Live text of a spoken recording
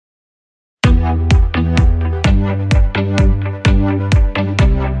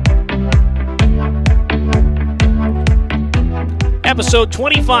Episode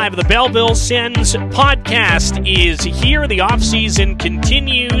 25 of the Belleville Sens Podcast is here. The off-season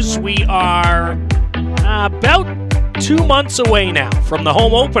continues. We are about 2 months away now from the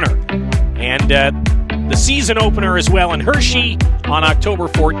home opener. And the season opener as well in Hershey on October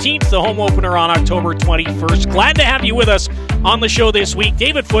 14th, the home opener on October 21st. Glad to have you with us on the show this week.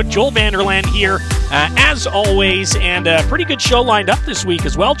 David Foote, Joel Vanderlaan here, as always, and a pretty good show lined up this week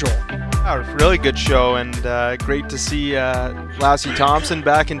as well, Joel. A really good show, and great to see Lassi Thomson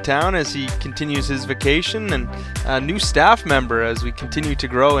back in town as he continues his vacation, and a new staff member as we continue to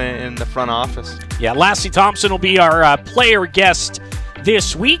grow in the front office. Yeah, Lassi Thomson will be our player guest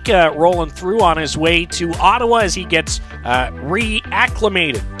this week, rolling through on his way to Ottawa as he gets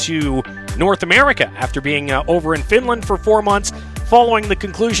reacclimated to North America after being over in Finland for 4 months following the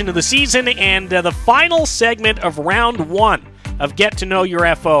conclusion of the season and the final segment of round one of Get to Know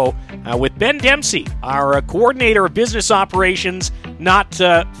Your FO with Ben Dempsey, our coordinator of business operations, not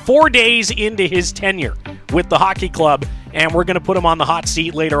 4 days into his tenure with the hockey club, and we're going to put him on the hot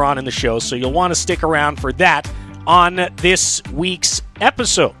seat later on in the show, so you'll want to stick around for that on this week's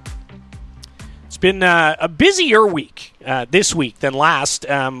episode. It's been a busier week this week than last.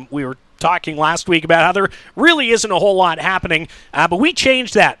 We were talking last week about how there really isn't a whole lot happening, but we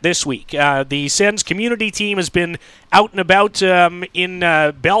changed that this week. The Sens community team has been out and about in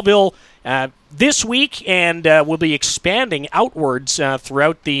Belleville this week, and will be expanding outwards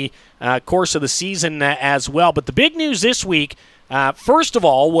throughout the course of the season as well. But the big news this week, first of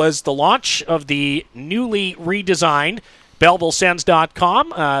all, was the launch of the newly redesigned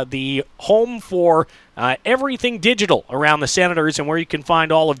BellevilleSens.com, the home for everything digital around the Senators and where you can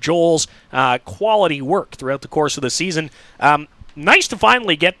find all of Joel's quality work throughout the course of the season. Nice to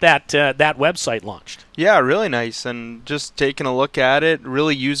finally get that website launched. Yeah, really nice, and just taking a look at it,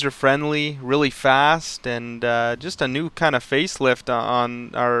 really user-friendly, really fast, and just a new kind of facelift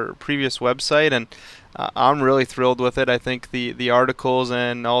on our previous website, and I'm really thrilled with it. I think the articles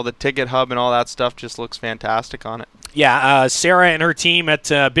and all the ticket hub and all that stuff just looks fantastic on it. Yeah, Sarah and her team at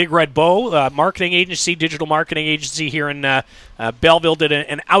Big Red Bow, marketing agency, digital marketing agency here in Belleville, did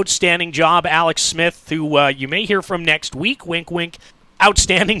an outstanding job. Alex Smith, who you may hear from next week, wink, wink,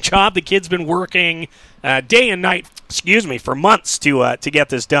 outstanding job. The kid's been working day and night, for months to get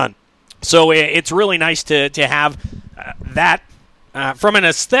this done. So it's really nice to have that. From an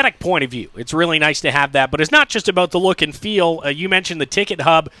aesthetic point of view, it's really nice to have that, but it's not just about the look and feel. You mentioned the ticket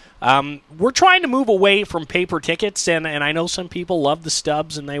hub. We're trying to move away from paper tickets, and I know some people love the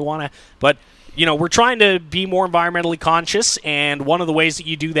stubs and they want to, but we're trying to be more environmentally conscious, and one of the ways that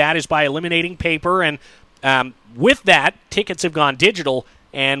you do that is by eliminating paper, and with that, tickets have gone digital.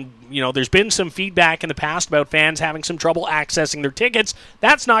 And, there's been some feedback in the past about fans having some trouble accessing their tickets.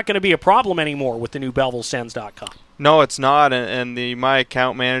 That's not going to be a problem anymore with the new BellevilleSens.com. No, it's not, and the My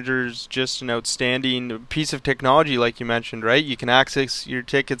Account Manager is just an outstanding piece of technology, like you mentioned, right? You can access your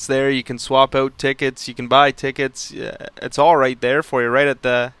tickets there, you can swap out tickets, you can buy tickets. It's all right there for you, right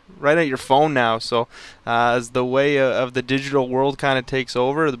at your phone now. So as the way of the digital world kind of takes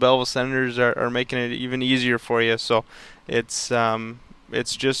over, the Belleville Senators are making it even easier for you. So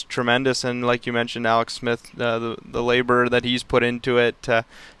it's just tremendous, and like you mentioned, Alex Smith, the labor that he's put into it to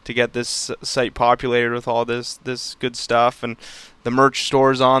get this site populated with all this good stuff, and the merch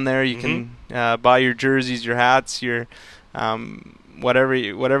stores on there. You can buy your jerseys, your hats, your whatever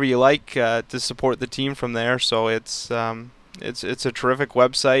you like to support the team from there. So it's a terrific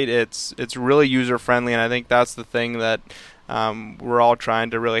website. It's really user friendly, and I think that's the thing that we're all trying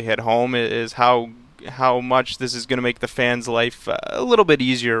to really hit home is how much this is going to make the fans' life a little bit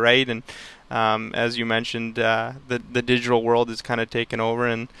easier, right? And as you mentioned, the digital world is kind of taken over,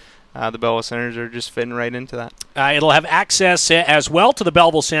 and the Belleville Senators are just fitting right into that. It'll have access as well to the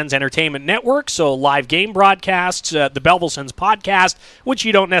Belleville Sens Entertainment Network, so live game broadcasts, the Belleville Sens Podcast, which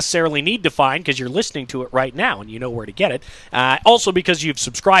you don't necessarily need to find because you're listening to it right now and you know where to get it. Also because you've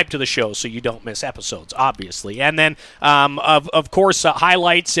subscribed to the show so you don't miss episodes, obviously. And then, of course,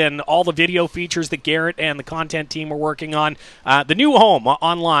 highlights and all the video features that Garrett and the content team are working on. The new home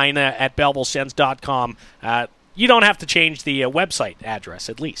online at BellevilleSens.com. You don't have to change the website address,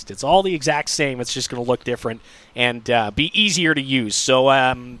 at least. It's all the exact same. It's just going to look different and be easier to use. So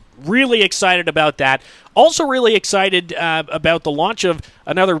really excited about that. Also really excited about the launch of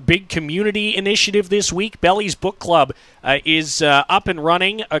another big community initiative this week. Belly's Book Club is up and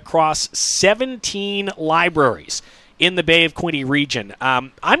running across 17 libraries in the Bay of Quinte region.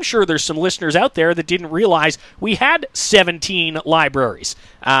 I'm sure there's some listeners out there that didn't realize we had 17 libraries.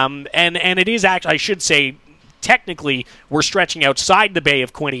 And it is actually, I should say, technically we're stretching outside the Bay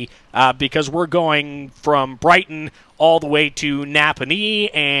of Quinte because we're going from Brighton all the way to Napanee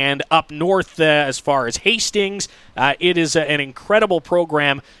and up north as far as Hastings. It is an incredible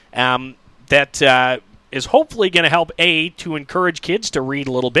program that is hopefully going to help, A, to encourage kids to read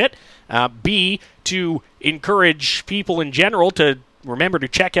a little bit, B, to encourage people in general to remember to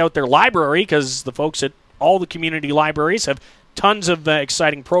check out their library, because the folks at all the community libraries have tons of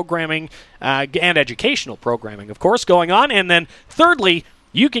exciting programming and educational programming, of course, going on. And then thirdly,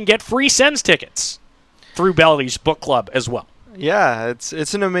 you can get free Sens tickets through Belleville's book club as well. Yeah,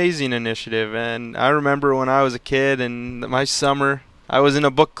 it's an amazing initiative. And I remember when I was a kid and my summer, I was in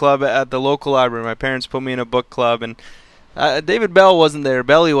a book club at the local library. My parents put me in a book club, and David Bell wasn't there.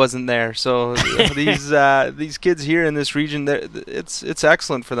 Belly wasn't there. So these kids here in this region, it's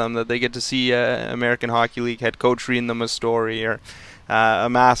excellent for them that they get to see American Hockey League head coach reading them a story, or a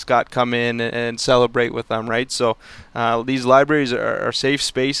mascot come in and celebrate with them, right? So these libraries are safe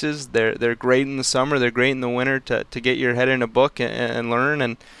spaces. They're great in the summer. They're great in the winter to get your head in a book and learn.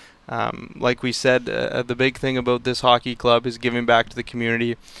 And like we said, the big thing about this hockey club is giving back to the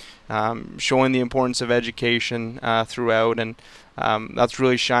community, showing the importance of education throughout, and that's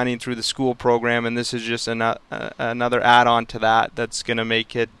really shining through the school program. And this is just another add-on to that's going to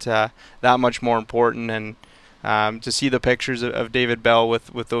make it that much more important. And to see the pictures of David Bell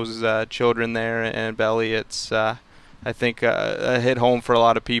with those children there and Belly, it's I think a hit home for a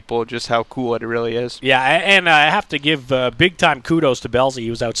lot of people, just how cool it really is. Yeah, and I have to give big-time kudos to Bellsy.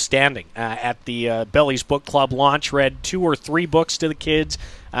 He was outstanding at the Belly's Book Club launch. Read 2 or 3 books to the kids.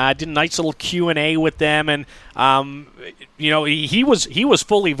 Did a nice little Q&A with them, and he was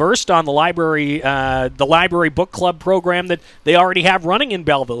fully versed on the library book club program that they already have running in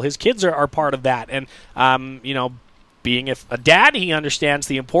Belleville. His kids are part of that, and being a dad, he understands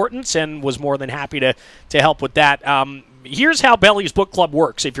the importance and was more than happy to help with that. Here's how Belly's Book Club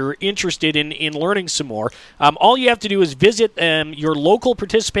works. If you're interested in learning some more, all you have to do is visit your local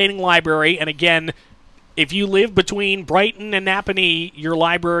participating library. And again, if you live between Brighton and Napanee, your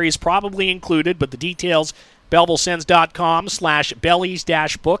library is probably included, but the details,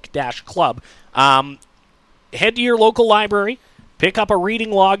 bellevillesens.com/bellies-book-club. Head to your local library, pick up a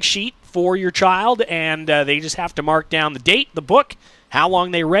reading log sheet for your child, and they just have to mark down the date, the book, how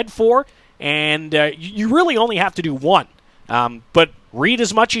long they read for, and you really only have to do one. But read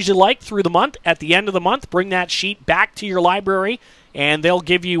as much as you like through the month. At the end of the month, bring that sheet back to your library, and they'll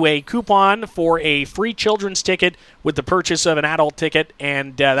give you a coupon for a free children's ticket with the purchase of an adult ticket,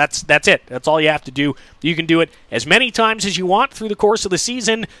 and that's it. That's all you have to do. You can do it as many times as you want through the course of the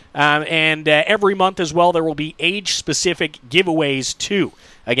season, and every month as well there will be age-specific giveaways too.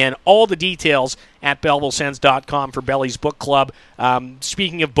 Again, all the details at bellevillesens.com for Belly's Book Club.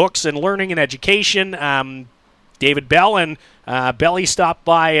 Speaking of books and learning and education, David Bell and Belly stopped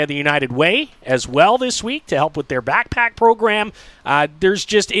by the United Way as well this week to help with their backpack program. There's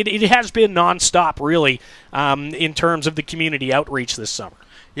just it has been nonstop, really, in terms of the community outreach this summer.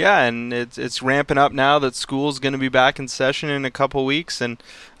 Yeah, and it's ramping up now that school's going to be back in session in a couple weeks, and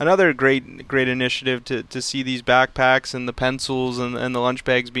another great initiative to see these backpacks and the pencils and the lunch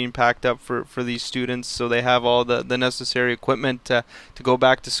bags being packed up for these students, so they have all the necessary equipment to go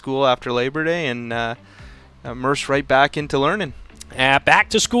back to school after Labor Day and immerse right back into learning. Back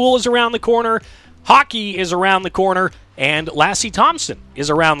to school is around the corner. Hockey is around the corner. And Lassi Thomson is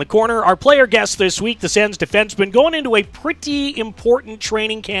around the corner. Our player guest this week, the Sens defenseman, going into a pretty important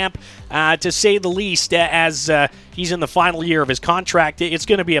training camp, to say the least, as he's in the final year of his contract. It's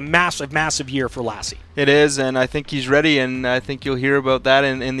going to be a massive, massive year for Lassi. It is, and I think he's ready, and I think you'll hear about that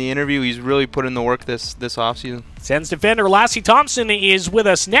in the interview. He's really put in the work this offseason. Sens defender Lassi Thomson is with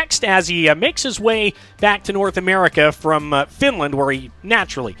us next as he makes his way back to North America from Finland, where he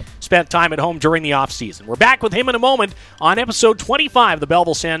naturally spent time at home during the offseason. We're back with him in a moment on episode 25 of the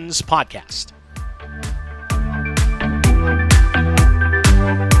Belleville Sens Podcast.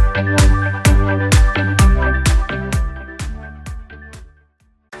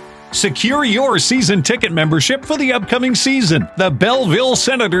 Secure your season ticket membership for the upcoming season. The Belleville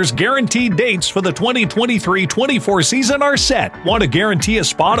Senators guaranteed dates for the 2023-24 season are set. Want to guarantee a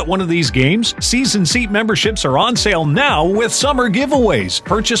spot at one of these games? Season seat memberships are on sale now with summer giveaways.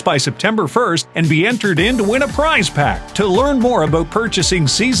 Purchase by September 1st and be entered in to win a prize pack. To learn more about purchasing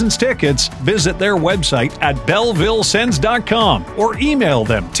season's tickets, visit their website at bellevillesens.com or email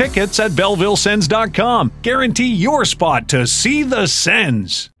them tickets@bellevillesens.com. Guarantee your spot to see the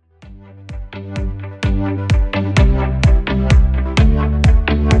Sens.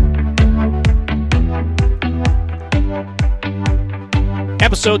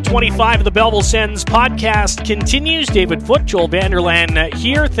 Episode Episode 25 of the Belleville Sens Podcast continues. David Foote, Joel Vanderlaan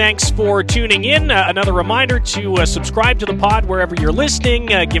here. Thanks for tuning in. Another reminder to subscribe to the pod wherever you're listening.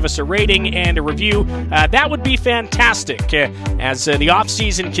 Give us a rating and a review. That would be fantastic as the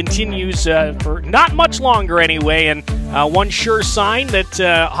off-season continues for not much longer anyway. And one sure sign that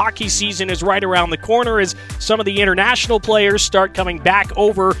hockey season is right around the corner as some of the international players start coming back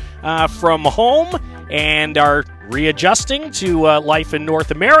over from home and are readjusting to life in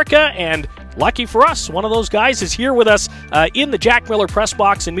North America. And lucky for us, one of those guys is here with us in the Jack Miller Press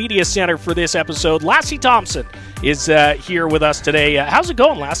Box and Media Center for this episode. Lassi Thomson is here with us today. How's it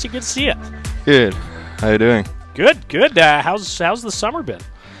going, Lassi? Good to see you. Good. How you doing? Good. How's the summer been?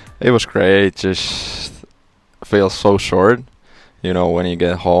 It was great. Just feels so short. You know, when you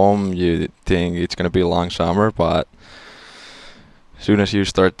get home, you think it's going to be a long summer, but as soon as you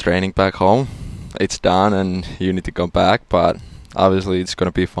start training back home, it's done and you need to go back. But obviously it's going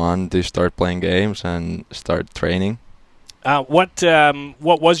to be fun to start playing games and start training. What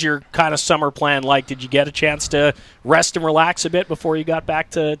was your kind of summer plan like? Did you get a chance to rest and relax a bit before you got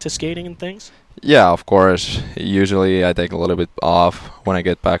back to skating and things? Yeah, of course. Usually I take a little bit off when I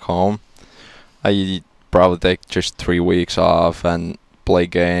get back home. I probably take just 3 weeks off and play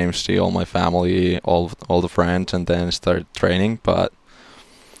games, see all my family, all the friends, and then start training. But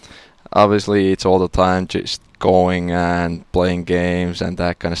obviously it's all the time just going and playing games and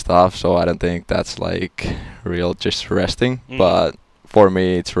that kind of stuff, so I don't think that's like real just resting. But for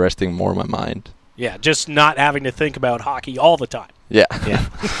me it's resting more my mind. Yeah, just not having to think about hockey all the time. Yeah.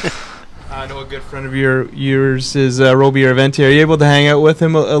 I know a good friend of yours is Roby Arventi. Are you able to hang out with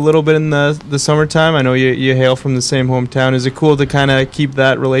him a little bit in the summertime? I know you hail from the same hometown. Is it cool to kind of keep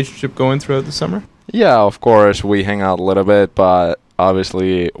that relationship going throughout the summer? Yeah, of course. We hang out a little bit, but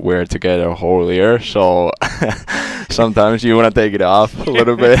obviously we're together a whole year, so sometimes you want to take it off a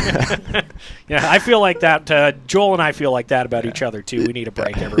little bit. Yeah, I feel like that. Joel and I feel like that about each other, too. We need a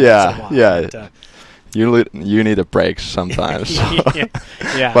break every once in a while. Yeah. But, you need a break sometimes.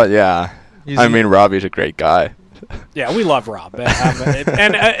 Yeah. But yeah. I mean, Robbie's a great guy. Yeah, we love Rob.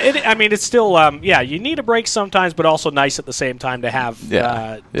 It's still, you need a break sometimes, but also nice at the same time to have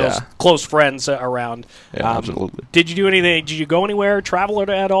those close friends around. Yeah, absolutely. Did you do anything? Did you go anywhere, travel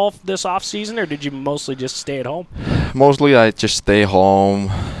at all this off-season, or did you mostly just stay at home? Mostly I just stay home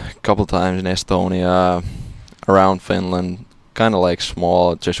a couple times in Estonia, around Finland, kind of like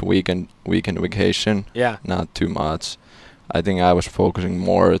small, just weekend vacation. Yeah. Not too much. I think I was focusing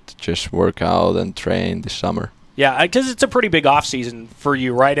more to just work out and train this summer. Yeah, because it's a pretty big off-season for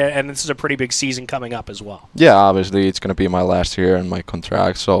you, right? And this is a pretty big season coming up as well. Yeah, obviously it's going to be my last year in my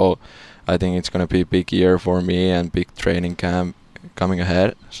contract, so I think it's going to be a big year for me and big training camp coming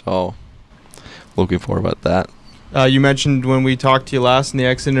ahead. So looking forward about that. You mentioned when we talked to you last in the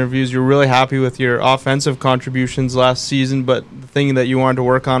exit interviews, you're really happy with your offensive contributions last season, but the thing that you wanted to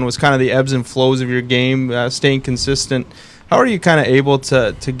work on was kind of the ebbs and flows of your game, staying consistent. How are you kind of able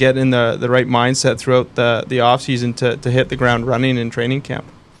to get in the right mindset throughout the off season to hit the ground running in training camp?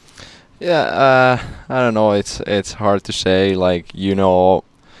 Yeah, I don't know. It's hard to say. Like, you know,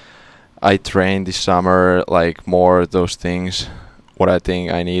 I trained this summer like more those things. What I think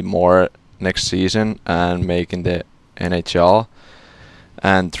I need more next season and making the NHL,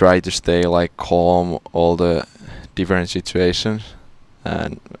 and try to stay like calm all the different situations.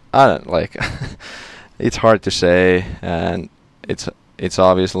 And I don't like. It's hard to say, and it's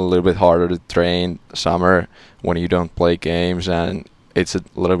obviously a little bit harder to train summer when you don't play games, and it's a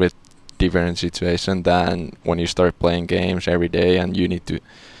little bit different situation than when you start playing games every day and you need to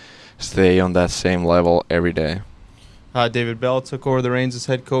stay on that same level every day. David Bell took over the reins as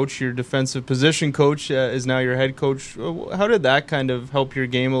head coach. Your defensive position coach is now your head coach. How did that kind of help your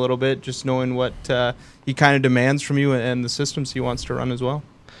game a little bit, just knowing what he kind of demands from you and the systems he wants to run as well?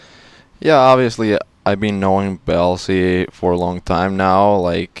 Yeah, obviously I've been knowing Dempsey for a long time now.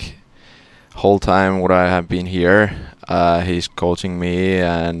 Like, whole time what I have been here, he's coaching me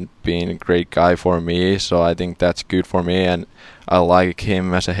and being a great guy for me. So I think that's good for me, and I like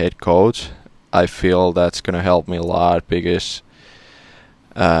him as a head coach. I feel that's gonna help me a lot because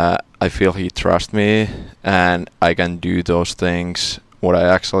I feel he trusts me and I can do those things what I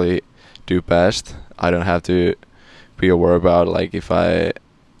actually do best. I don't have to be worried about like if I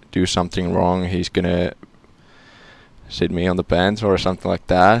do something wrong, he's gonna sit me on the bench or something like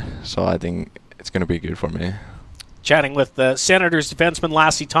that. So I think it's gonna be good for me. Chatting with the Senators defenseman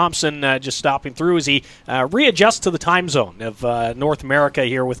Lassi Thomson, just stopping through as he readjusts to the time zone of North America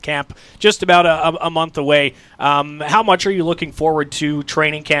here with camp just about a month away. How much are you looking forward to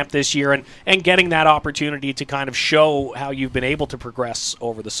training camp this year and getting that opportunity to kind of show how you've been able to progress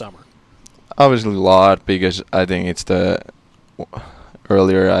over the summer? Obviously a lot, because I think it's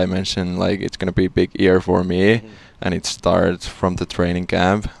earlier I mentioned, like, it's going to be a big year for me, and it starts from the training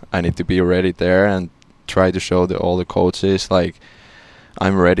camp. I need to be ready there and try to show all the coaches, like,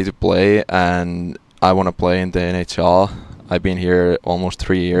 I'm ready to play and I want to play in the NHL. I've been here almost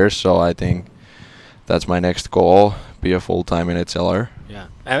 3 years, so I think that's my next goal, be a full-time NHLer. Yeah.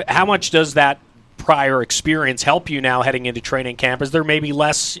 How much does that prior experience help you now heading into training camp? Is there maybe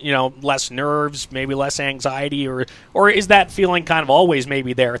less nerves, maybe less anxiety, or is that feeling kind of always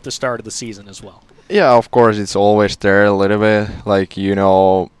maybe there at the start of the season as well? Yeah, of course, it's always there a little bit. Like, you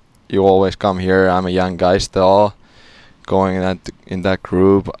always come here. I'm a young guy still, going in that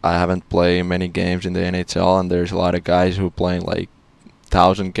group. I haven't played many games in the NHL, and there's a lot of guys who playing like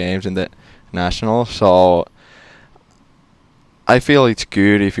 1,000 games in the national. So I feel it's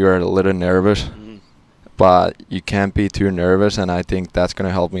good if you're a little nervous, but you can't be too nervous, and I think that's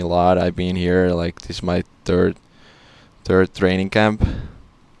gonna help me a lot. I've been here, like, this is my third training camp,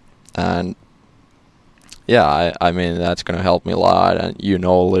 and yeah, I mean, that's going to help me a lot. And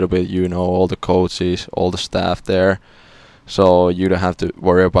a little bit, all the coaches, all the staff there. So you don't have to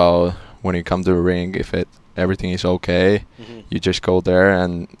worry about when you come to the ring if everything is okay. You just go there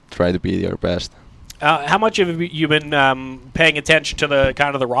and try to be your best. How much have you been paying attention to the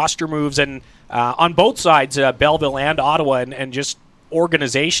kind of the roster moves and on both sides, Belleville and Ottawa, and just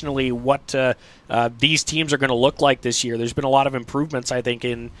organizationally what these teams are going to look like this year? There's been a lot of improvements, I think,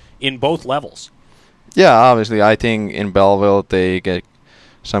 in both levels. Yeah, obviously, I think in Belleville they get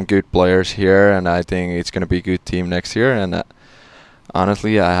some good players here, and I think it's going to be a good team next year. And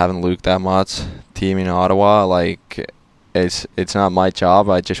honestly, I haven't looked that much team in Ottawa. Like, it's not my job.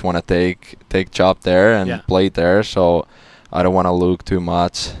 I just want to take job there and play there. So I don't want to look too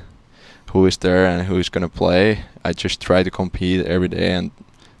much who is there and who is going to play. I just try to compete every day and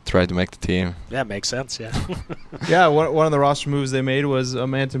try to make the team. Yeah, makes sense. Yeah. Yeah, one of the roster moves they made was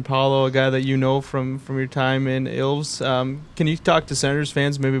Manton Paulo, a guy that you know from your time in Ilves. Can you talk to Senators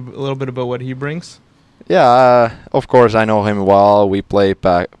fans maybe a little bit about what he brings? Yeah, of course I know him well. We played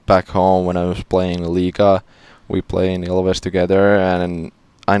back home when I was playing in the Liga. We play in Ilves together, and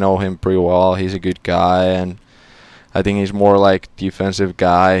I know him pretty well. He's a good guy, and I think he's more like defensive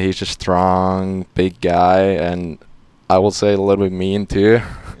guy. He's a strong, big guy, and I will say a little bit mean too.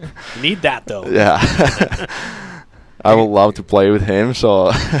 You need that, though. Yeah. I would love to play with him,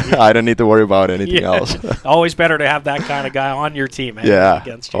 so I don't need to worry about anything else. Always better to have that kind of guy on your team.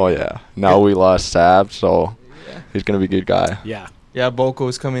 Against you. Oh, yeah. Now we lost Sab, so he's going to be a good guy. Yeah. Yeah,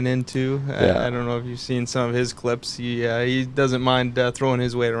 Boko's coming in, too. Yeah. I don't know if you've seen some of his clips. He doesn't mind throwing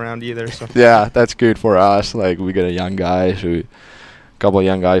his weight around either. So. Yeah, that's good for us. Like, we got a couple of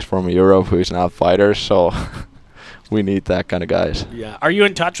young guys from Europe who's not fighters, so we need that kind of guys. Yeah. Are you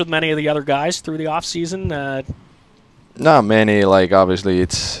in touch with many of the other guys through the off season? Not many. Like, obviously,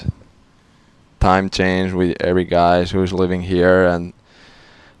 it's time change with every guy who's living here, and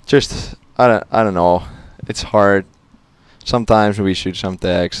just I don't know. It's hard. Sometimes we shoot some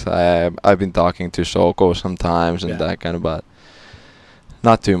texts. I've been talking to Soko sometimes and that kind of, but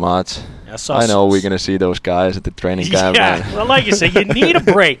not too much. Yeah, I know we're going to see those guys at the training camp. Yeah, well, like you say, you need a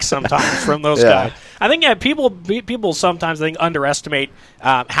break sometimes from those guys. I think people sometimes underestimate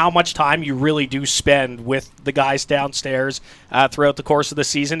how much time you really do spend with the guys downstairs throughout the course of the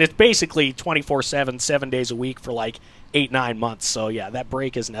season. It's basically 24/7, 7 days a week for like 8-9 months. So yeah, that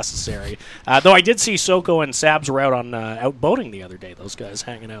break is necessary. Though I did see Soko and Sabs were out boating the other day. Those guys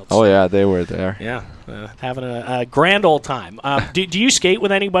hanging out. Oh yeah, they were there. Yeah, having a grand old time. Do you skate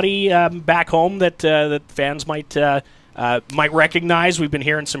with anybody back home that fans might recognize? We've been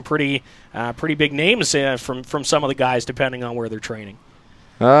hearing some pretty big names from some of the guys, depending on where they're training.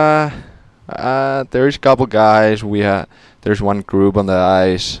 There's a couple guys. There's one group on the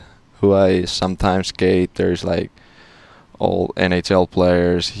ice who I sometimes skate. There's like old NHL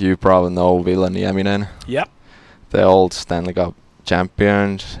players. You probably know Ville Nieminen. Yep. The old Stanley Cup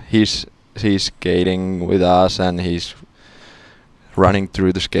champions. He's skating with us, and he's running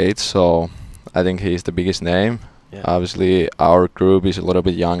through the skates. So I think he's the biggest name. Yeah. Obviously, our group is a little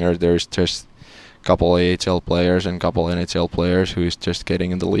bit younger. There's just a couple AHL players and a couple NHL players who's just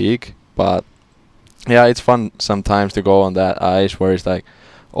getting in the league. But yeah, it's fun sometimes to go on that ice where it's like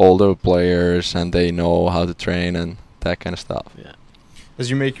older players and they know how to train and that kind of stuff. Yeah. as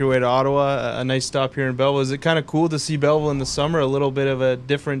you make your way to Ottawa, a nice stop here in Belleville. Is it kind of cool to see Belleville in the summer? A little bit of a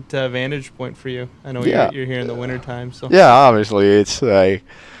different vantage point for you. I know you're here in the wintertime. So. Yeah, obviously it's like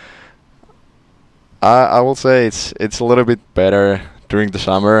I will say it's a little bit better during the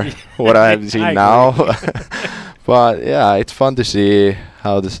summer what I have seen now. But yeah, it's fun to see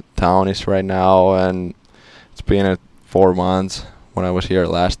how this town is right now, and it's been 4 months when I was here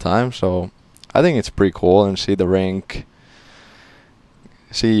last time, so I think it's pretty cool, and see the rink.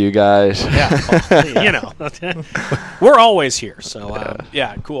 See you guys. Yeah, we're always here. So,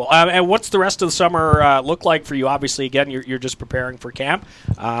 yeah, cool. And what's the rest of the summer look like for you? Obviously, again, you're just preparing for camp.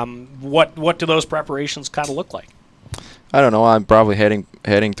 What do those preparations kind of look like? I don't know. I'm probably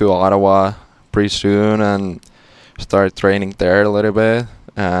heading to Ottawa pretty soon and start training there a little bit,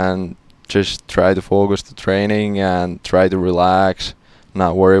 and just try to focus the training and try to relax,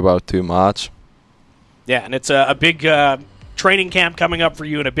 not worry about too much. Yeah, and it's a big training camp coming up for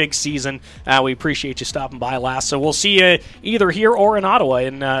you in a big season. We appreciate you stopping by, Lass. So we'll see you either here or in Ottawa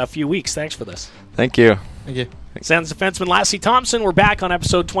in a few weeks. Thanks for this. Thank you. Thank you. Sens Defenceman Lassi Thomson. We're back on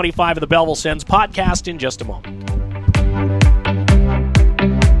episode 25 of the Belleville Sens Podcast in just a moment.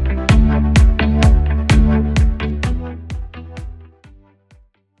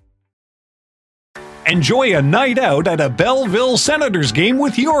 Enjoy a night out at a Belleville Senators game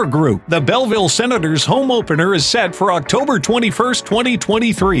with your group. The Belleville Senators home opener is set for October 21st,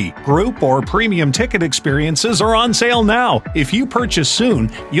 2023. Group or premium ticket experiences are on sale now. If you purchase soon,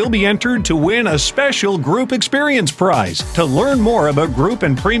 you'll be entered to win a special group experience prize. To learn more about group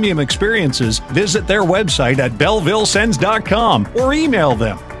and premium experiences, visit their website at bellevillesens.com or email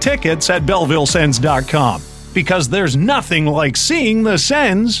them tickets@bellevillesens.com. Because there's nothing like seeing the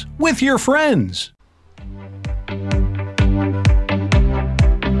Sens with your friends.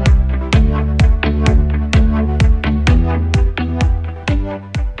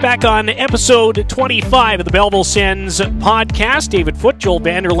 Back on episode 25 of the Belleville Sens Podcast. David Foote, Joel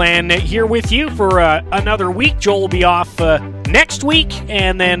Vanderlaan here with you for another week. Joel will be off next week,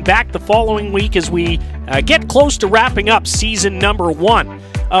 and then back the following week as we get close to wrapping up season number 1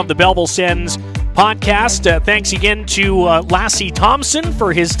 of the Belleville Sens Podcast. Thanks again to Lassi Thomson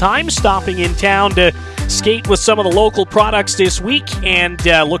for his time stopping in town to skate with some of the local products this week, and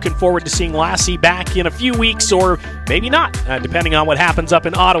looking forward to seeing Lassi back in a few weeks, or maybe not, depending on what happens up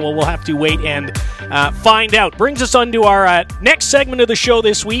in Ottawa. We'll have to wait and find out. Brings us on to our next segment of the show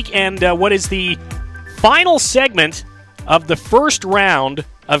this week, and what is the final segment of the first round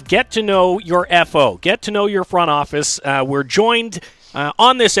of Get to Know Your FO, Get to Know Your Front Office. We're joined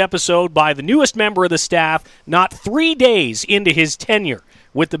on this episode by the newest member of the staff, not 3 days into his tenure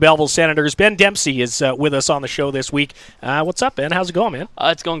with the Belleville Senators. Ben Dempsey is with us on the show this week. What's up, Ben? How's it going, man?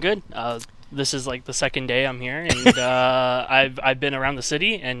 It's going good. This is like the second day I'm here, and I've been around the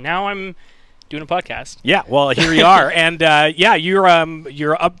city, and now I'm doing a podcast. Yeah, well, here you are, and you're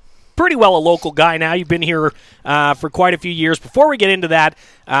a pretty well a local guy now. You've been here for quite a few years. Before we get into that,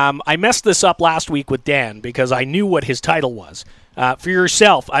 I messed this up last week with Dan because I knew what his title was. For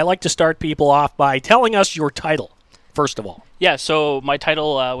yourself, I like to start people off by telling us your title, first of all. Yeah, so my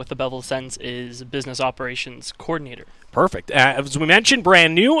title with the Belleville Sens is Business Operations Coordinator. Perfect. As we mentioned,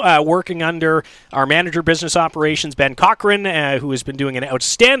 brand new, working under our manager business operations, Ben Cochran, who has been doing an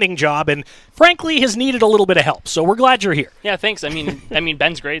outstanding job and, frankly, has needed a little bit of help. So we're glad you're here. Yeah, thanks. I mean,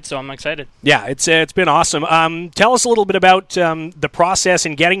 Ben's great, so I'm excited. Yeah, it's been awesome. Tell us a little bit about the process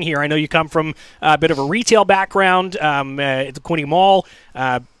in getting here. I know you come from a bit of a retail background at the Quinte Mall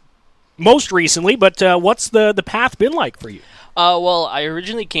most recently, but what's the path been like for you? Well, I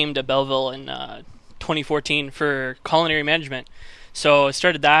originally came to Belleville in 2014 for culinary management. So I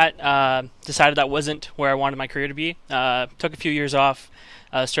started that, decided that wasn't where I wanted my career to be. Took a few years off,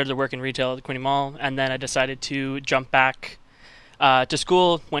 started to work in retail at the Quinte Mall, and then I decided to jump back to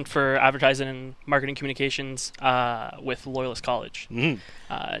school, went for advertising and marketing communications with Loyalist College during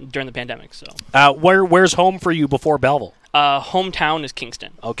the pandemic. So, where's home for you before Belleville? Hometown is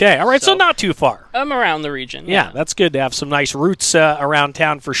Kingston. Okay, all right, so not too far. I'm around the region. Yeah, that's good to have some nice roots around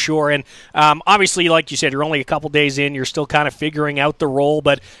town for sure. And obviously, like you said, you're only a couple days in. You're still kind of figuring out the role.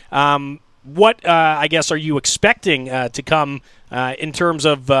 But what, I guess, are you expecting to come in terms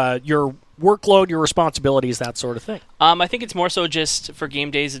of your workload, your responsibilities, that sort of thing? I think it's more so just for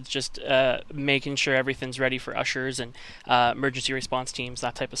game days. It's just making sure everything's ready for ushers and emergency response teams,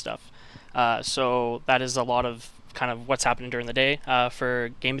 that type of stuff. So that is a lot of kind of what's happening during the day for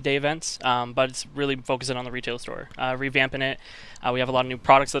game day events, but it's really focusing on the retail store, revamping it. We have a lot of new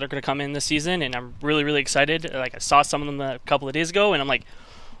products that are going to come in this season, and I'm really, really excited. Like, I saw some of them a couple of days ago, and I'm like,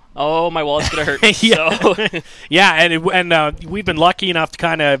 Oh, my wallet's gonna hurt. Yeah. So. Yeah, and we've been lucky enough to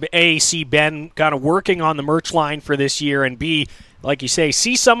kind of see Ben kind of working on the merch line for this year, and B, like you say,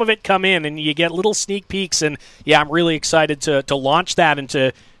 see some of it come in, and you get little sneak peeks. And yeah, I'm really excited to launch that and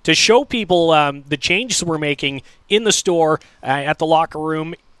to show people the changes we're making in the store, at the locker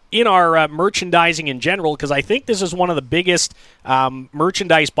room, in our merchandising in general, because I think this is one of the biggest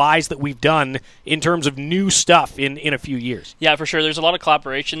merchandise buys that we've done in terms of new stuff in a few years. Yeah, for sure. There's a lot of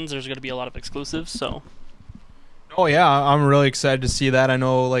collaborations. There's going to be a lot of exclusives. So. Oh, yeah, I'm really excited to see that. I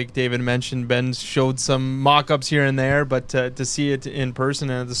know, like David mentioned, Ben showed some mock-ups here and there, but to see it in person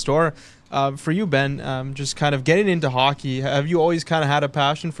and at the store. For you, Ben, just kind of getting into hockey, have you always kind of had a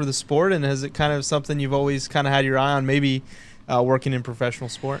passion for the sport, and is it kind of something you've always kind of had your eye on, maybe working in professional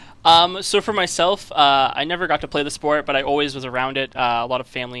sport? So for myself, I never got to play the sport, but I always was around it. A lot of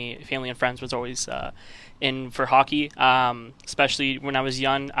family and friends was always in for hockey, especially when I was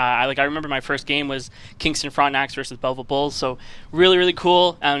young. I remember my first game was Kingston Frontenacs versus Belleville Bulls, so really, really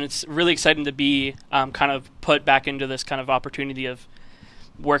cool, and it's really exciting to be kind of put back into this kind of opportunity of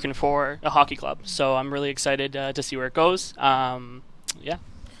working for a hockey club. So I'm really excited to see where it goes. Yeah.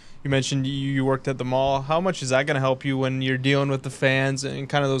 You mentioned you worked at the mall. How much is that going to help you when you're dealing with the fans and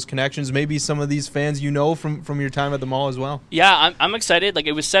kind of those connections? Maybe some of these fans from your time at the mall as well. Yeah, I'm excited. Like,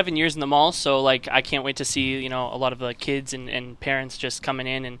 it was 7 years in the mall, so like I can't wait to see a lot of the kids and parents just coming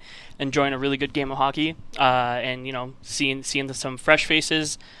in and enjoying a really good game of hockey, and seeing some fresh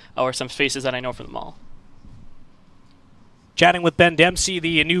faces or some faces that I know from the mall. Chatting with Ben Dempsey,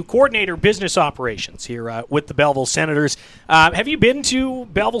 the new coordinator business operations here with the Belleville Senators. Have you been to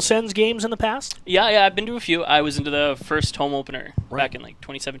Belleville Sens games in the past? Yeah, I've been to a few. I was into the first home opener back in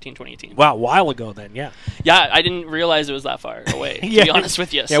 2017, 2018. Wow, a while ago then, yeah. Yeah, I didn't realize it was that far away, to be honest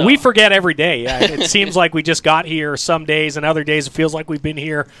with you. Yeah, we forget every day. It seems like we just got here some days, and other days it feels like we've been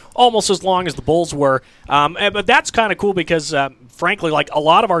here almost as long as the Bulls were. But that's kind of cool because, frankly, like a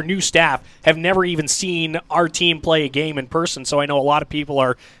lot of our new staff have never even seen our team play a game in person. So I know a lot of people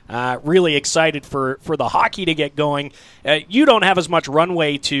are really excited for the hockey to get going. You don't have as much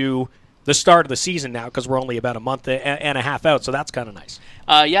runway to the start of the season now because we're only about a month and a half out, so that's kind of nice.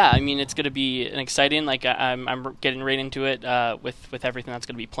 Yeah, I mean, it's going to be an exciting. Like I'm getting right into it with everything that's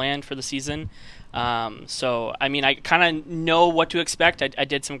going to be planned for the season. So I mean, I kind of know what to expect. I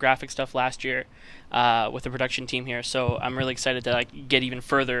did some graphic stuff last year with the production team here, so I'm really excited to get even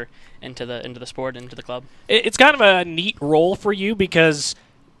further into the sport and into the club. It's kind of a neat role for you because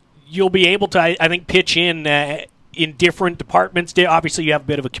you'll be able to, I think, pitch in different departments. Obviously, you have a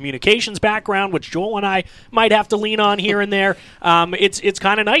bit of a communications background, which Joel and I might have to lean on here and there. It's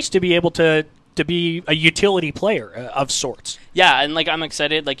kind of nice to be able to be a utility player of sorts. Yeah, and I'm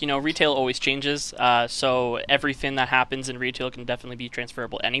excited. Retail always changes, so everything that happens in retail can definitely be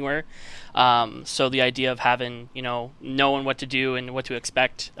transferable anywhere. So the idea of having, knowing what to do and what to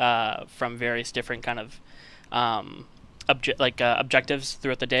expect from various different kind of objectives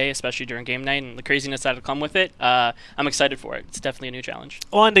throughout the day, especially during game night, and the craziness that'll come with it, I'm excited for it. It's definitely a new challenge.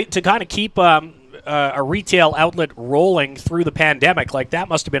 Well, and to kind of keep a retail outlet rolling through the pandemic, that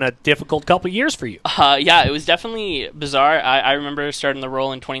must have been a difficult couple of years for you. Yeah, it was definitely bizarre. I remember starting the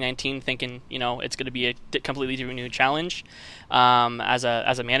role in 2019 thinking, it's going to be a completely new challenge as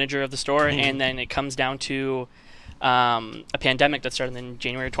a manager of the store, and then it comes down to a pandemic that started in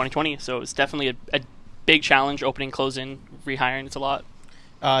January 2020, so it was definitely a big challenge, opening, closing, rehiring. It's a lot.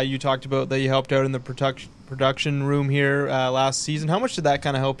 You talked about that you helped out in the production room here last season. How much did that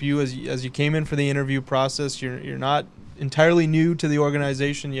kind of help you as you came in for the interview process? You're not entirely new to the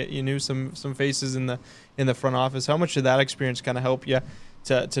organization, yet you knew some faces in the front office. How much did that experience kind of help you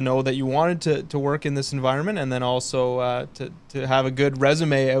to know that you wanted to work in this environment, and then also to have a good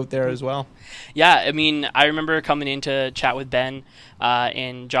resume out there as well? Yeah, I mean, I remember coming in to chat with Ben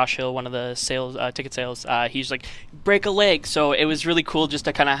and Josh Hill, one of the ticket sales. He's like, break a leg. So it was really cool just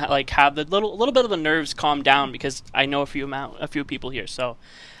to kind of have the little bit of the nerves calm down because I know a few people here. So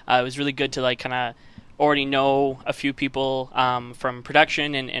it was really good to kind of already know a few people from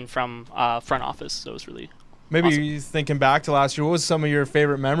production and from front office. So it was really maybe awesome. Thinking back to last year, what was some of your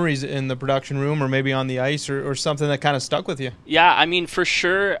favorite memories in the production room or maybe on the ice or something that kind of stuck with you? Yeah, I mean, for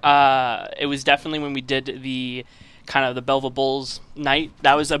sure, it was definitely when we did the kind of the Belleville Bulls night.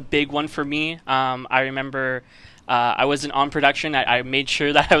 That was a big one for me. I remember I wasn't on production. I made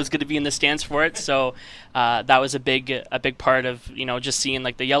sure that I was going to be in the stands for it. So that was a big part of just seeing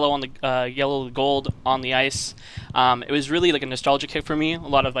like the yellow on the yellow gold on the ice. It was really like a nostalgia kick for me. A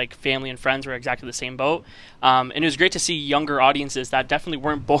lot of like family and friends were exactly the same boat, and it was great to see younger audiences that definitely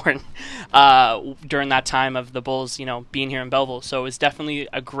weren't born during that time of the Bulls, being here in Belleville. So it was definitely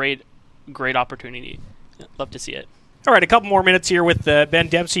a great opportunity. Love to see it. All right, a couple more minutes here with Ben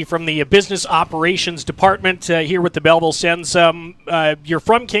Dempsey from the Business Operations Department here with the Belleville Sens. You're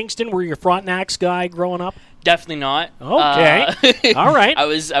from Kingston. Were you a Frontenac's guy growing up? Definitely not. Okay. All right. I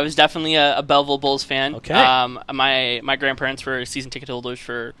was definitely a Belleville Bulls fan. Okay. My grandparents were season ticket holders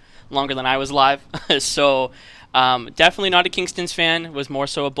for longer than I was alive. So definitely not a Kingstons fan. Was more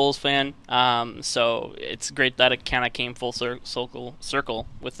so a Bulls fan. So it's great that it kind of came full circle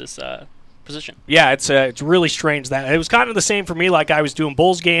with this position. Yeah, it's really strange that it was kind of the same for me. Like I was doing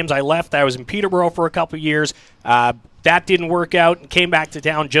Bulls games. I left. I was in Peterborough for a couple of years. That didn't work out and came back to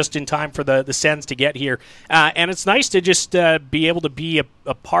town just in time for the Sens to get here. And it's nice to just be able to be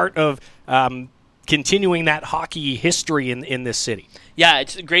a part of continuing that hockey history in this city. Yeah,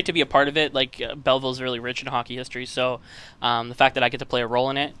 it's great to be a part of it. Like Belleville's really rich in hockey history, so the fact that I get to play a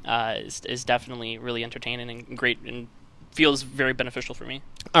role in it is definitely really entertaining and great and feels very beneficial for me.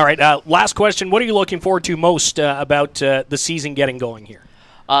 All right, last question. What are you looking forward to most about the season getting going here?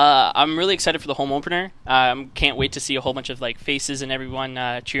 I'm really excited for the home opener. Can't wait to see a whole bunch of like faces and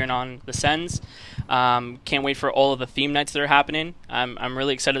everyone cheering on the Sens. Can't wait for all of the theme nights that are happening. I'm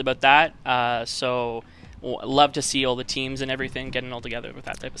really excited about that. So love to see all the teams and everything getting all together with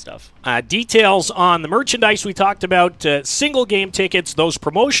that type of stuff. Details on the merchandise we talked about, single game tickets, those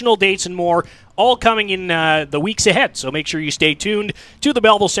promotional dates and more, all coming in the weeks ahead. So make sure you stay tuned to the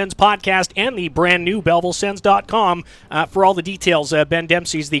Belleville Sens podcast and the brand new BellevilleSens.com for all the details. Ben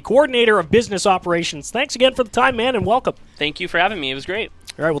Dempsey is the coordinator of business operations. Thanks again for the time, man, and welcome. Thank you for having me. It was great.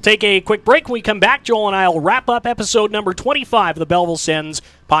 All right, we'll take a quick break. When we come back, Joel and I will wrap up episode number 25 of the Belleville Sens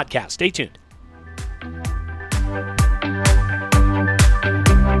podcast. Stay tuned.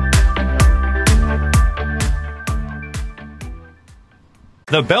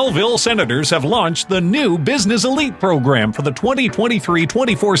 The Belleville Senators have launched the new Business Elite program for the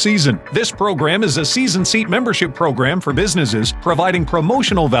 2023-24 season. This program is a season seat membership program for businesses, providing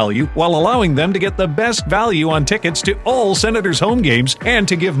promotional value while allowing them to get the best value on tickets to all Senators home games and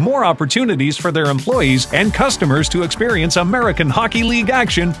to give more opportunities for their employees and customers to experience American Hockey League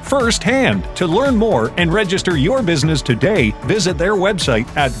action firsthand. To learn more and register your business today, visit their website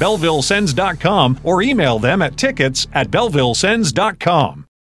at BellevilleSens.com or email them at tickets@BellevilleSens.com.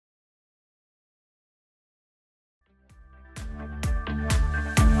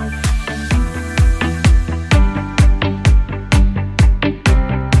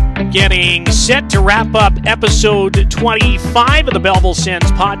 Getting set to wrap up episode 25 of the Belleville Sens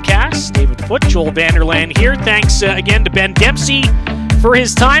podcast. David Foote, Joel Vanderlaan here. Thanks again to Ben Dempsey for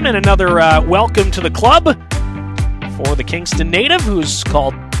his time, and another welcome to the club for the Kingston native who's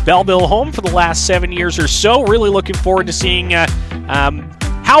called Belleville home for the last 7 years or so. Really looking forward to seeing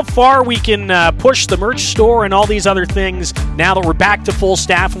how far we can push the merch store and all these other things now that we're back to full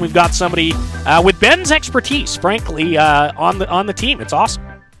staff and we've got somebody with Ben's expertise, frankly, on the team. It's awesome.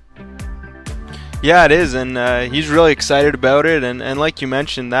 Yeah, it is, and he's really excited about it. And like you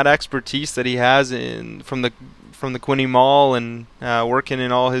mentioned, that expertise that he has from the Quinte Mall and working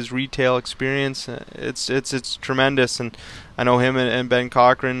in all his retail experience, it's tremendous. And I know him and Ben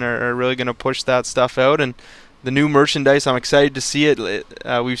Cochran are really going to push that stuff out. And the new merchandise, I'm excited to see it.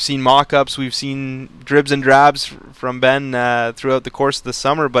 We've seen mock-ups, we've seen dribs and drabs from Ben throughout the course of the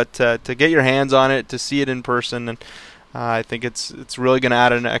summer, but to get your hands on it, to see it in person, and I think it's really going to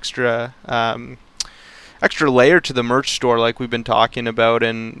add an extra layer to the merch store, like we've been talking about.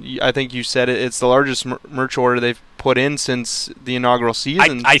 And I think you said it's the largest merch order they've put in since the inaugural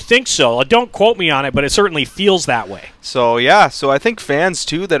season. I think so. Don't quote me on it, but it certainly feels that way. So yeah, so I think fans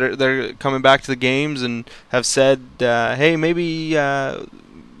too they're coming back to the games and have said, hey, maybe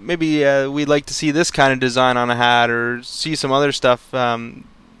we'd like to see this kind of design on a hat or see some other stuff.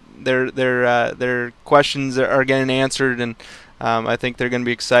 Their questions are getting answered, and I think they're going to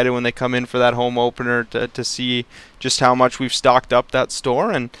be excited when they come in for that home opener to see just how much we've stocked up that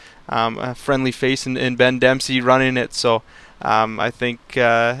store, and a friendly face in Ben Dempsey running it. So I think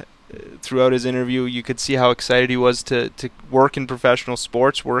throughout his interview you could see how excited he was to work in professional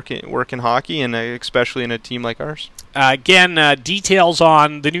sports, work in hockey, and especially in a team like ours. Again, details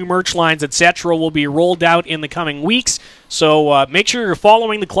on the new merch lines, etc., will be rolled out in the coming weeks. So make sure you're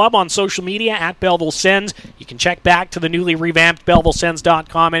following the club on social media at Belleville Sens. You can check back to the newly revamped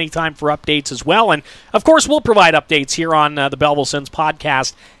BellevilleSens.com anytime for updates as well. And, of course, we'll provide updates here on the Belleville Sens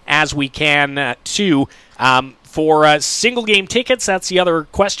podcast as we can, too. For single-game tickets, that's the other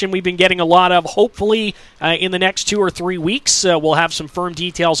question we've been getting a lot of. Hopefully, in the next 2 or 3 weeks, we'll have some firm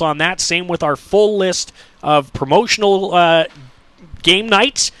details on that. Same with our full list of promotional game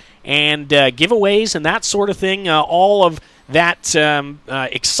nights and giveaways and that sort of thing. All of that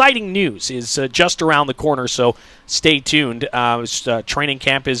exciting news is just around the corner, so stay tuned. Training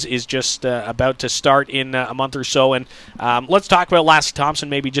camp is just about to start in a month or so, and let's talk about Lassi Thomson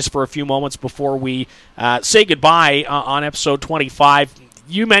maybe just for a few moments before we say goodbye on episode 25.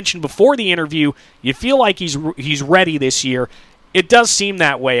 You mentioned before the interview you feel like he's ready this year. It does seem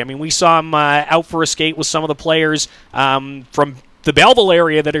that way. I mean, we saw him out for a skate with some of the players from the Belleville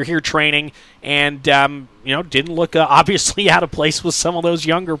area that are here training, and didn't look obviously out of place with some of those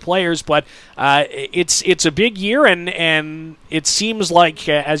younger players. But it's a big year, and it seems like,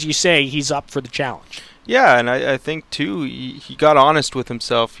 as you say, he's up for the challenge. Yeah, and I think too he got honest with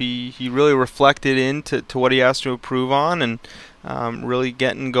himself. He really reflected into what he has to improve on, and really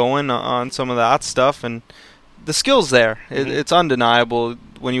getting going on some of that stuff. And the skill's there. It's undeniable.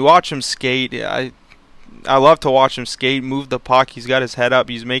 When you watch him skate, I love to watch him skate, move the puck. He's got his head up.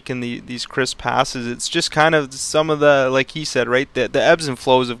 He's making these crisp passes. It's just kind of some of the, like he said, right, the ebbs and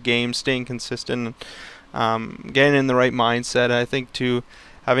flows of games, staying consistent, getting in the right mindset. I think, too,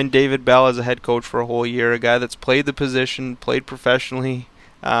 having David Bell as a head coach for a whole year, a guy that's played the position, played professionally,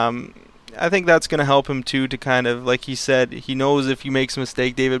 I think that's going to help him, too, to kind of, like he said, he knows if he makes a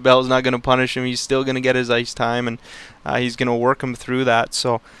mistake, David Bell is not going to punish him. He's still going to get his ice time, and he's going to work him through that.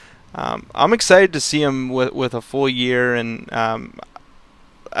 So I'm excited to see him with a full year, and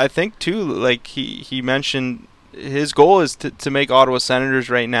I think, too, like he mentioned, his goal is to make Ottawa Senators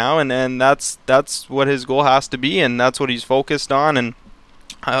right now, and that's what his goal has to be, and that's what he's focused on, and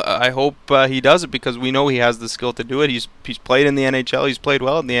I hope he does it, because we know he has the skill to do it. He's played in the NHL. He's played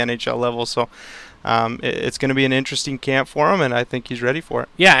well at the NHL level, so it's going to be an interesting camp for him, and I think he's ready for it.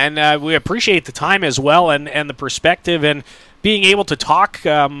 Yeah, and we appreciate the time as well, and the perspective, and being able to talk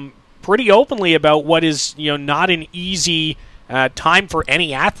pretty openly about what is not an easy time for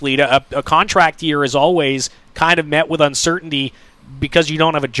any athlete. A contract year is always kind of met with uncertainty, because you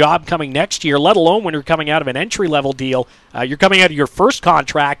don't have a job coming next year, let alone when you're coming out of an entry-level deal. You're coming out of your first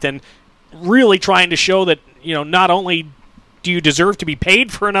contract and really trying to show that, not only do you deserve to be paid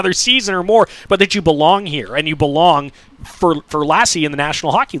for another season or more, but that you belong here, and you belong for Lassi in the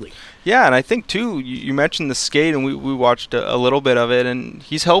National Hockey League. Yeah, and I think, too, you mentioned the skate, and we watched a little bit of it, and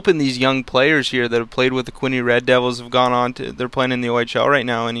he's helping these young players here that have played with the Quinte Red Devils, have gone on to, they're playing in the OHL right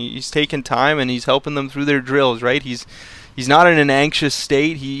now, and he's taking time, and he's helping them through their drills, right? He's not in an anxious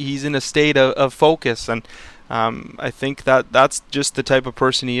state. He's in a state of focus, and I think that's just the type of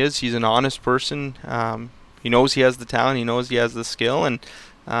person he is. He's an honest person. He knows he has the talent. He knows he has the skill, and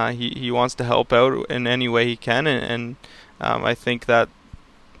he wants to help out in any way he can. And I think that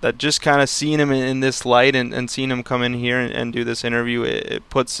just kind of seeing him in this light and seeing him come in here and do this interview, it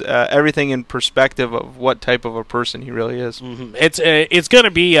puts everything in perspective of what type of a person he really is. Mm-hmm. It's going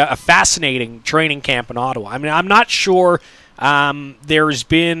to be a fascinating training camp in Ottawa. I mean, I'm not sure there's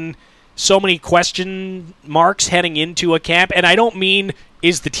been so many question marks heading into a camp, and I don't mean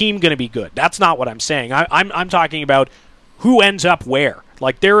is the team going to be good. That's not what I'm saying. I'm talking about who ends up where.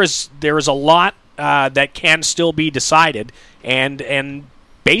 Like there is a lot that can still be decided, and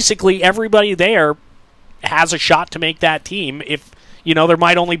basically everybody there has a shot to make that team. If there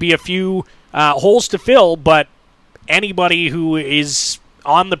might only be a few holes to fill, but anybody who is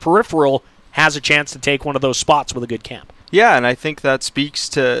on the peripheral has a chance to take one of those spots with a good camp. Yeah, and I think that speaks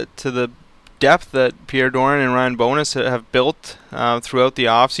to the depth that Pierre Doran and Ryan Bonus have built throughout the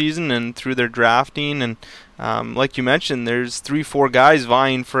offseason and through their drafting. And like you mentioned, there's 3-4 guys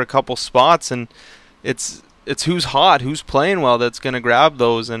vying for a couple spots, and it's who's hot, who's playing well that's going to grab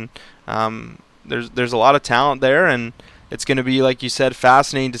those. And there's a lot of talent there, and it's going to be, like you said,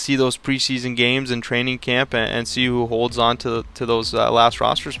 fascinating to see those preseason games and training camp and see who holds on to those last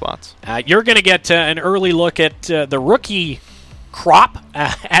roster spots. You're going to get an early look at the rookie crop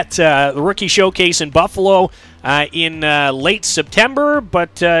at the Rookie Showcase in Buffalo in late September,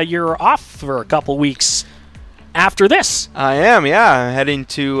 but you're off for a couple weeks after this. I am, yeah. I'm heading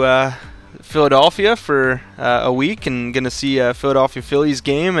to Philadelphia for a week and going to see a Philadelphia Phillies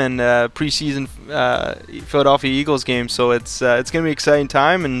game and preseason Philadelphia Eagles game. So it's going to be an exciting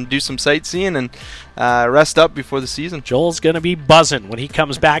time and do some sightseeing and rest up before the season. Joel's going to be buzzing when he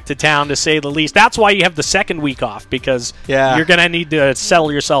comes back to town, to say the least. That's why you have the second week off, because you're going to need to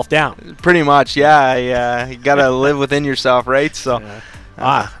settle yourself down. Pretty much, yeah. You got to live within yourself, right? So.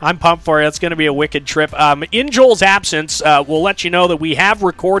 I'm pumped for it. It's going to be a wicked trip. In Joel's absence, we'll let you know that we have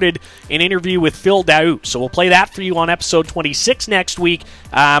recorded an interview with Phil Daoust. So we'll play that for you on episode 26 next week.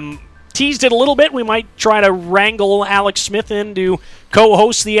 Teased it a little bit. We might try to wrangle Alex Smith in to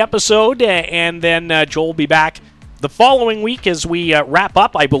co-host the episode, and then Joel will be back the following week as we wrap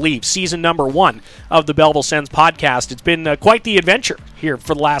up, I believe, season number 1 of the Belleville Sens podcast. It's been quite the adventure here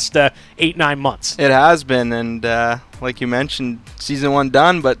for the last 8-9 months. It has been, and like you mentioned, season 1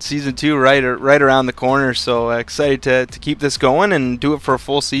 done, but season 2 right around the corner. So excited to keep this going and do it for a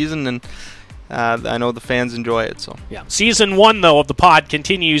full season, and I know the fans enjoy it. So yeah, season 1 though of the pod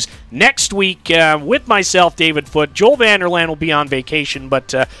continues next week with myself, David Foote. Joel Vanderlaan will be on vacation,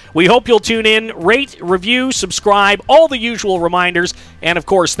 but we hope you'll tune in, rate, review, subscribe, all the usual reminders, and of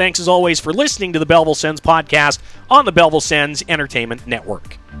course, thanks as always for listening to the Belleville Sens podcast on the Belleville Sens Entertainment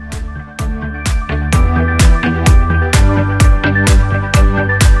Network.